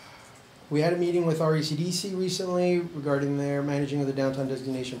 We had a meeting with RECDC recently regarding their managing of the downtown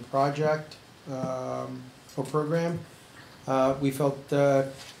designation project or program. We felt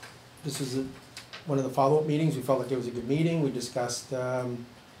this was one of the follow-up meetings. We felt like it was a good meeting. We discussed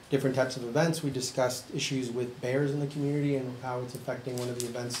different types of events. We discussed issues with bears in the community and how it's affecting one of the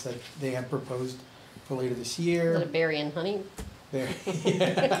events that they have proposed for later this year. Is it a berry and honey? There.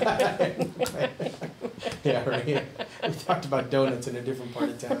 Yeah, right. We talked about donuts in a different part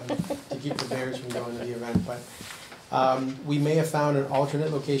of town to keep the bears from going to the event, but we may have found an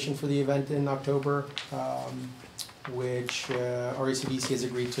alternate location for the event in October, which RACDC has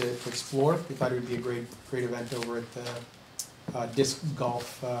agreed to explore. We thought it would be a great event over at the disc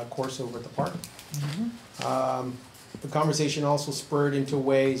golf course over at the park. The conversation also spurred into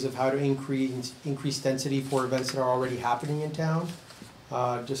ways of how to increase density for events that are already happening in town.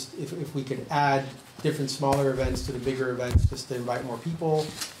 Just if we could add different smaller events to the bigger events, just to invite more people.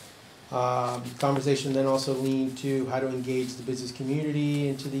 Conversation then also leaned to how to engage the business community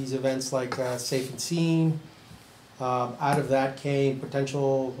into these events like Safe and Seen. Out of that came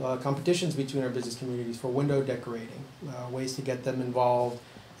potential competitions between our business communities for window decorating, ways to get them involved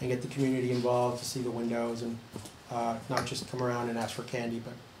and get the community involved to see the windows and not just come around and ask for candy,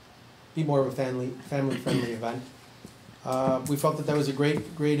 but be more of a family-friendly event. We felt that was a great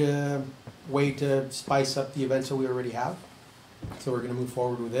way to spice up the events that we already have, so we're going to move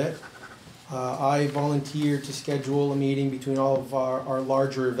forward with it. I volunteered to schedule a meeting between all of our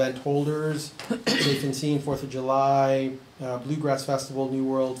larger event holders, Safe and Seen, 4th of July, Bluegrass Festival, New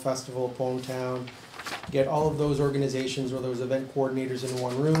World Festival, Poem Town, get all of those organizations or those event coordinators in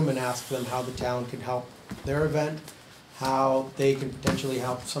one room and ask them how the town can help their event, how they can potentially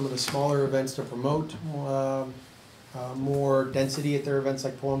help some of the smaller events to promote more density at their events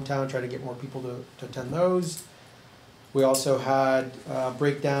like Poem Town, try to get more people to attend those. We also had a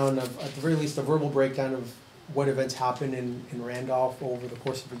breakdown of, at the very least, a verbal breakdown of what events happen in Randolph over the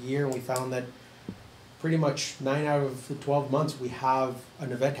course of a year, and we found that pretty much 9 out of the 12 months, we have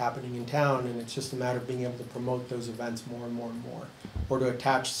an event happening in town, and it's just a matter of being able to promote those events more and more and more, or to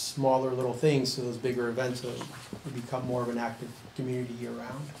attach smaller little things to those bigger events so we become more of an active community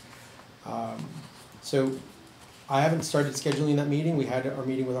year-round. So I haven't started scheduling that meeting. We had our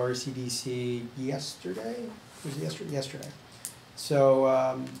meeting with RCDC yesterday. Was it yesterday? Yesterday.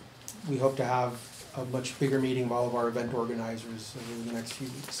 So we hope to have a much bigger meeting of all of our event organizers over the next few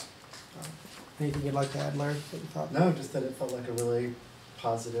weeks. Anything you'd like to add, Larry, that you thought? No, just that it felt like a really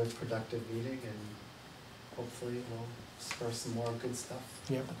positive, productive meeting, and hopefully we'll spur some more good stuff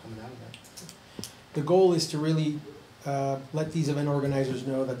Yep. coming out of it. The goal is to really let these event organizers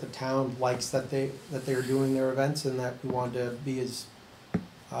know that the town likes that they're doing their events, and that we want to be as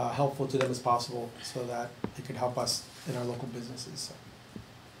helpful to them as possible so that they could help us in our local businesses. So,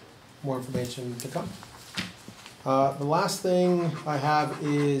 more information to come. The last thing I have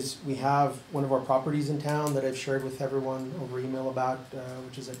is we have one of our properties in town that I've shared with everyone over email about,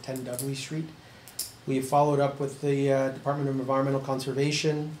 which is at 10 Dudley Street. We have followed up with the Department of Environmental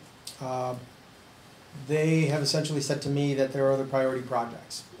Conservation. They have essentially said to me that there are other priority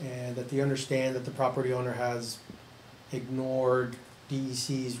projects, and that they understand that the property owner has ignored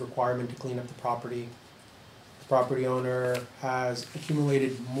DEC's requirement to clean up the property. The property owner has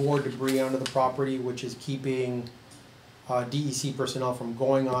accumulated more debris onto the property, which is keeping DEC personnel from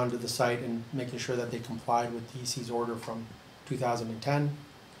going onto the site and making sure that they complied with DEC's order from 2010.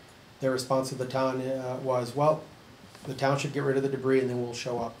 Their response to the town was, well, the town should get rid of the debris and then we'll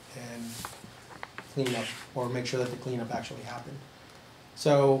show up and clean up, or make sure that the cleanup actually happened.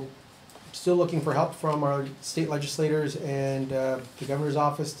 So, still looking for help from our state legislators and the governor's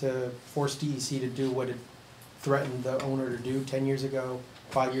office to force DEC to do what it threatened the owner to do 10 years ago,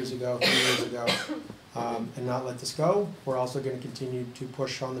 5 years ago, 3 years ago, and not let this go. We're also going to continue to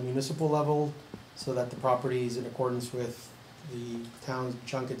push on the municipal level so that the property is in accordance with the town's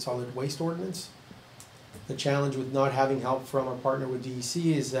junk and solid waste ordinance. The challenge with not having help from our partner with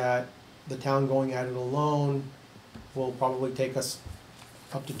DEC is that the town going at it alone will probably take us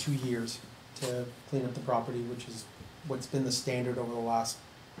up to 2 years to clean up the property, which is what's been the standard over the last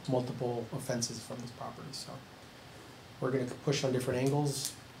multiple offenses from this property. So we're going to push on different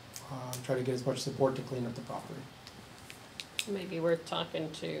angles, try to get as much support to clean up the property. Maybe worth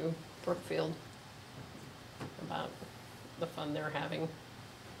talking to Brookfield about the fun they're having.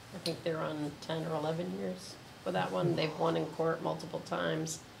 I think they're on 10 or 11 years for that one. They've won in court multiple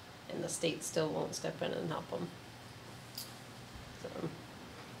times, and the state still won't step in and help them. So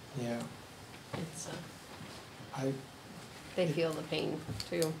Yeah, it's I. they feel the pain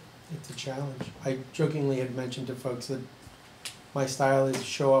too. It's a challenge. I jokingly had mentioned to folks that my style is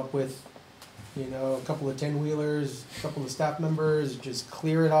show up with, you know, a couple of 10-wheelers, a couple of staff members, just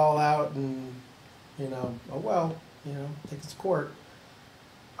clear it all out and, you know, oh well, you know, take it to court.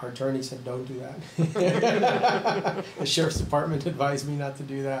 Our attorney said don't do that. The sheriff's department advised me not to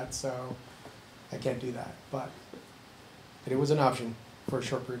do that, so I can't do that. But it was an option for a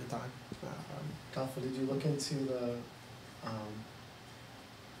short period of time. Alpha, did you look into the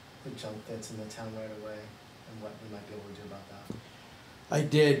junk that's in the town right away and what we might be able to do about that? I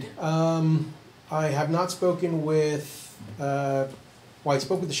did. I have not spoken with, well, I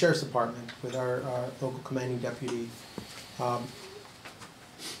spoke with the sheriff's department, with our local commanding deputy.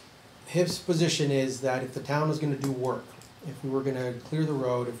 His position is that if the town was going to do work, if we were going to clear the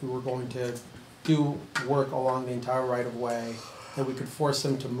road, if we were going to do work along the entire right-of-way, that we could force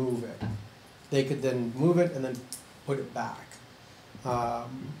them to move it. They could then move it and then put it back.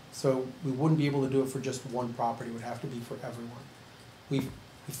 So we wouldn't be able to do it for just one property. It would have to be for everyone. We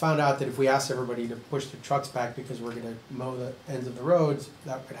found out that if we asked everybody to push their trucks back because we're going to mow the ends of the roads,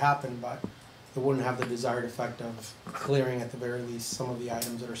 that could happen, but it wouldn't have the desired effect of clearing, at the very least, some of the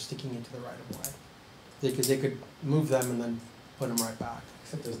items that are sticking into the right-of-way. Because they could move them and then put them right back.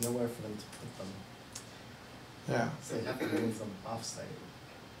 Except there's nowhere for them to put them. Yeah. So they have to move them off-site.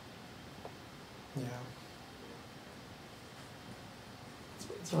 Yeah.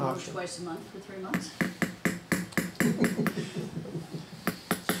 It's an Move option. twice a month for 3 months?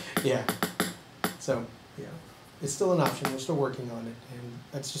 Yeah. So, yeah. It's still an option. We're still working on it. And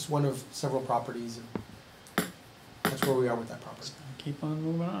that's just one of several properties. And that's where we are with that property. Just gotta keep on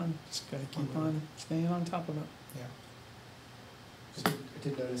moving on. Just gotta keep on staying on top of it. Yeah. I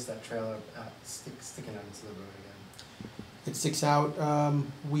did notice that trailer sticking out into the road again. It sticks out.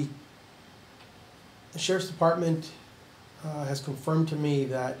 The sheriff's department has confirmed to me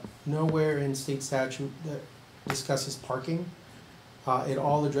that nowhere in state statute that discusses parking, it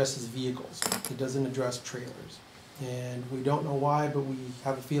all addresses vehicles. It doesn't address trailers. And we don't know why, but we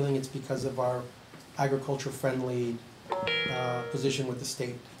have a feeling it's because of our agriculture-friendly position with the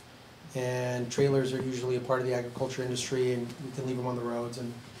state. And trailers are usually a part of the agriculture industry, and we can leave them on the roads.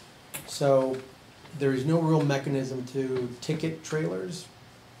 And so there is no real mechanism to ticket trailers,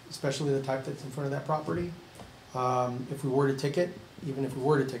 especially the type that's in front of that property. If we were to ticket, even if we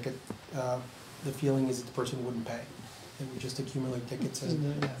were to ticket, the feeling is that the person wouldn't pay. They would just accumulate tickets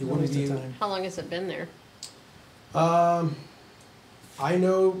and it wouldn't be. How long has it been there? I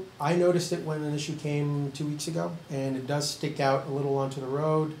noticed it when an issue came 2 weeks ago, and it does stick out a little onto the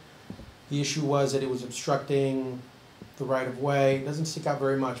road. The issue was that it was obstructing the right of way. It doesn't stick out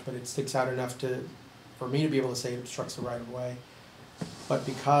very much, but it sticks out enough for me to be able to say it obstructs the right of way. But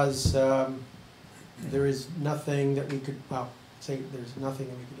because there is nothing that we could, there's nothing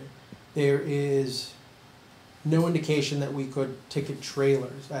that we could do. There is no indication that we could ticket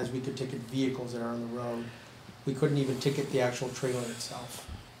trailers as we could ticket vehicles that are on the road. We couldn't even ticket the actual trailer itself,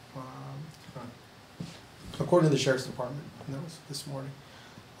 according to the sheriff's department, and that was this morning.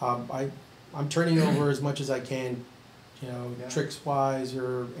 I'm turning over as much as I can, tricks wise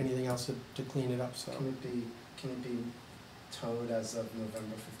or anything else to clean it up. So Can it be towed as of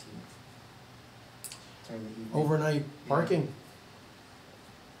November 15th? During the evening? overnight parking.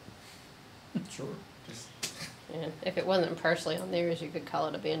 Sure. Just Yeah, if it wasn't partially on theirs, you could call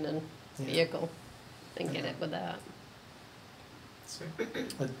it abandoned Yeah. vehicle and get it with that.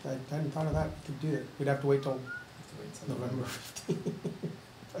 But I hadn't thought of that. We could do it. We'd have to wait till November 15th.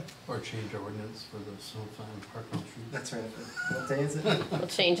 Or change our ordinance for the snowplow and park on street. That's right. What day is it? We'll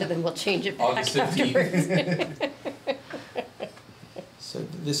change it, then we'll change it back August afterwards. 15th. So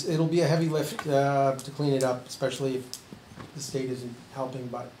it'll be a heavy lift to clean it up, especially if the state isn't helping,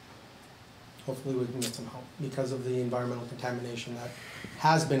 but hopefully we can get some help because of the environmental contamination that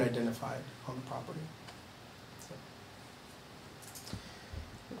has been identified on the property.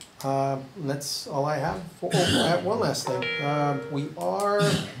 And that's all I have. I have one last thing.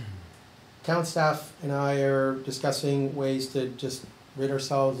 Town staff and I are discussing ways to just rid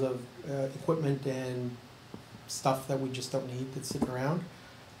ourselves of equipment and stuff that we just don't need that's sitting around.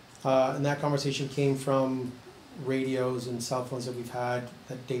 And that conversation came from radios and cell phones that we've had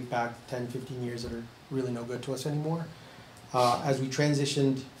that date back 10, 15 years that are really no good to us anymore. As we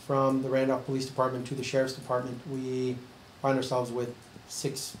transitioned from the Randolph Police Department to the Sheriff's Department, we find ourselves with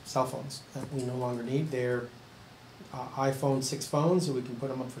 6 cell phones that we no longer need. They're iPhone 6 phones, so we can put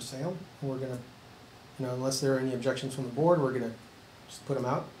them up for sale. And we're gonna, unless there are any objections from the board, we're gonna just put them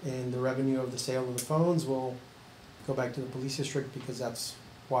out. And the revenue of the sale of the phones will go back to the police district because that's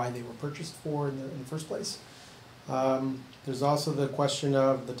why they were purchased for in the first place. There's also the question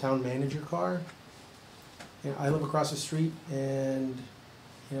of the town manager car. I live across the street, and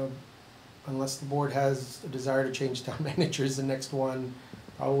unless the board has a desire to change town managers, the next one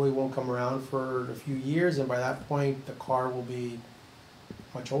probably won't come around for a few years, and by that point the car will be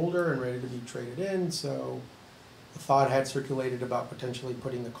much older and ready to be traded in. So the thought had circulated about potentially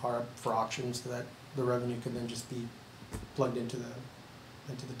putting the car up for auction so that the revenue can then just be plugged into the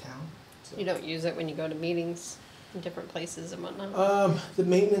town. So. You don't use it when you go to meetings in different places and whatnot? The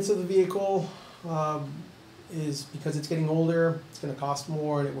maintenance of the vehicle is, because it's getting older, it's gonna cost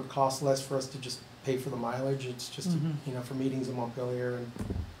more, and it would cost less for us to just pay for the mileage. It's just, for meetings in Montpelier, and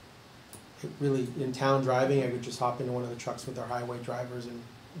it really, in town driving, I could just hop into one of the trucks with our highway drivers and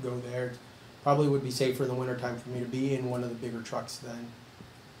go there. Probably would be safer in the wintertime for me to be in one of the bigger trucks than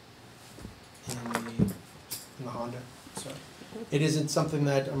in the Honda. So it isn't something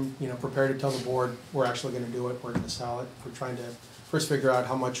that I'm, prepared to tell the board we're actually gonna do it, we're gonna sell it. We're trying to first figure out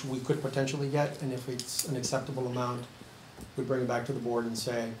how much we could potentially get, and if it's an acceptable amount, we bring it back to the board and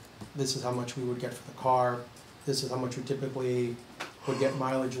say, this is how much we would get for the car, this is how much we typically would get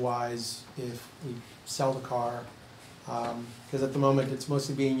mileage-wise if we sell the car. Because at the moment, it's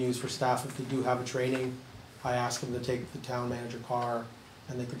mostly being used for staff. If they do have a training, I ask them to take the town manager car,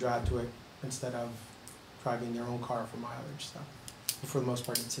 and they could drive to it instead of driving their own car for mileage. So for the most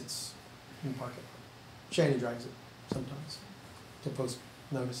part, it sits in the parking lot. Shani drives it sometimes to post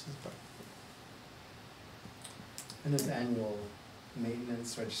notices, but. And there's annual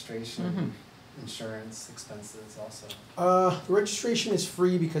maintenance, registration, insurance expenses also. The registration is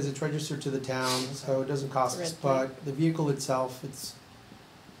free because it's registered to the town, so it doesn't cost us, but the vehicle itself, it's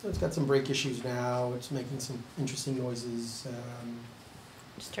got some brake issues now, it's making some interesting noises.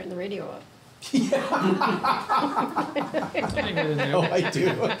 Just turn the radio up. Yeah. Oh, I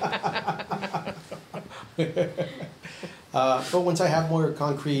do. But once I have more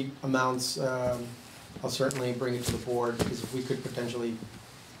concrete amounts, I'll certainly bring it to the board, because if we could potentially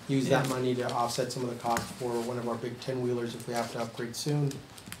use that money to offset some of the costs for one of our big 10-wheelers if we have to upgrade soon,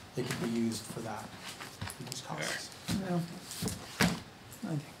 they could be used for that, reduce costs. Well, I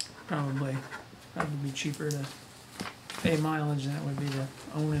think probably be cheaper to pay mileage than it would be to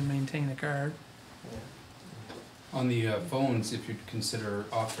own and maintain a car. Yeah. On the phones, if you'd consider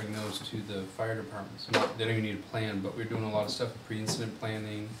offering those to the fire departments, they don't even need a plan, but we're doing a lot of stuff with pre-incident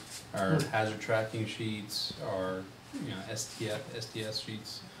planning, our hazard tracking sheets, our, SDS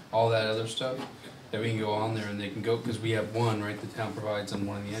sheets, all that other stuff, that we can go on there and they can go, because we have one, right, the town provides on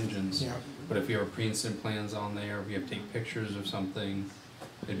one of the engines. Yeah. But if you have pre-incident plans on there, if you have to take pictures of something,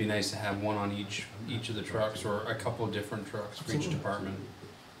 it'd be nice to have one on each of the trucks, or a couple of different trucks for each Absolutely. department,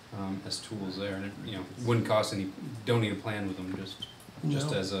 as tools there, and it, wouldn't cost any, don't need a plan with them, just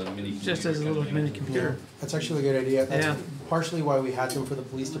No. as a mini computer. Just as a little kind of mini thing. computer. That's actually a good idea. That's Yeah. partially why we had them for the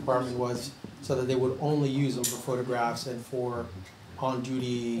police department, was so that they would only use them for photographs and for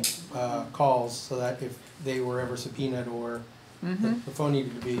on-duty calls, so that if they were ever subpoenaed or Mm-hmm. the phone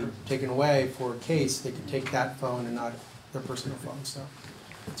needed to be taken away for a case, they could take that phone and not their personal phone, so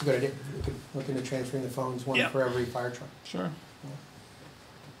it's a good idea. We could look into transferring the phones, one Yeah. for every fire truck. Sure.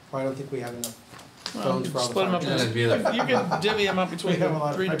 I don't think we have enough Well, phones for all the split 'em fire up. Yeah, trucks. that'd be like You can divvy them up between We have a the lot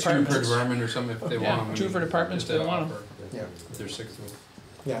of 3 fire- two per departments. department or something if they Yeah, want them. 2 for departments just if they to want 'em. offer, Yeah, If there's 6 of them.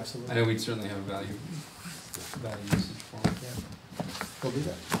 yeah, I absolutely. know we'd certainly have value usage for them. Yeah, we'll do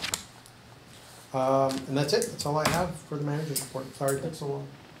that. And that's it, that's all I have for the manager's report. Sorry it took so long.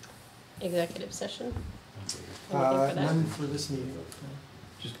 Executive session? Anything for that? None for this meeting.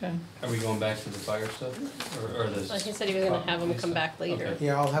 Okay. Are we going back to the fire stuff, or this? Like he said, he was gonna have them come back later. Okay.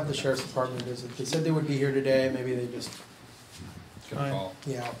 Yeah, I'll have the sheriff's department visit. They said they would be here today, maybe they just, Good Fine. call.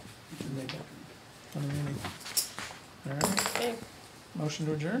 yeah. didn't make it. All right, Okay, motion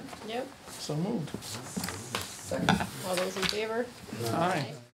to adjourn, yep, so moved. all those in favor?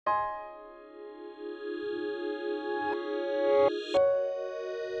 Aye.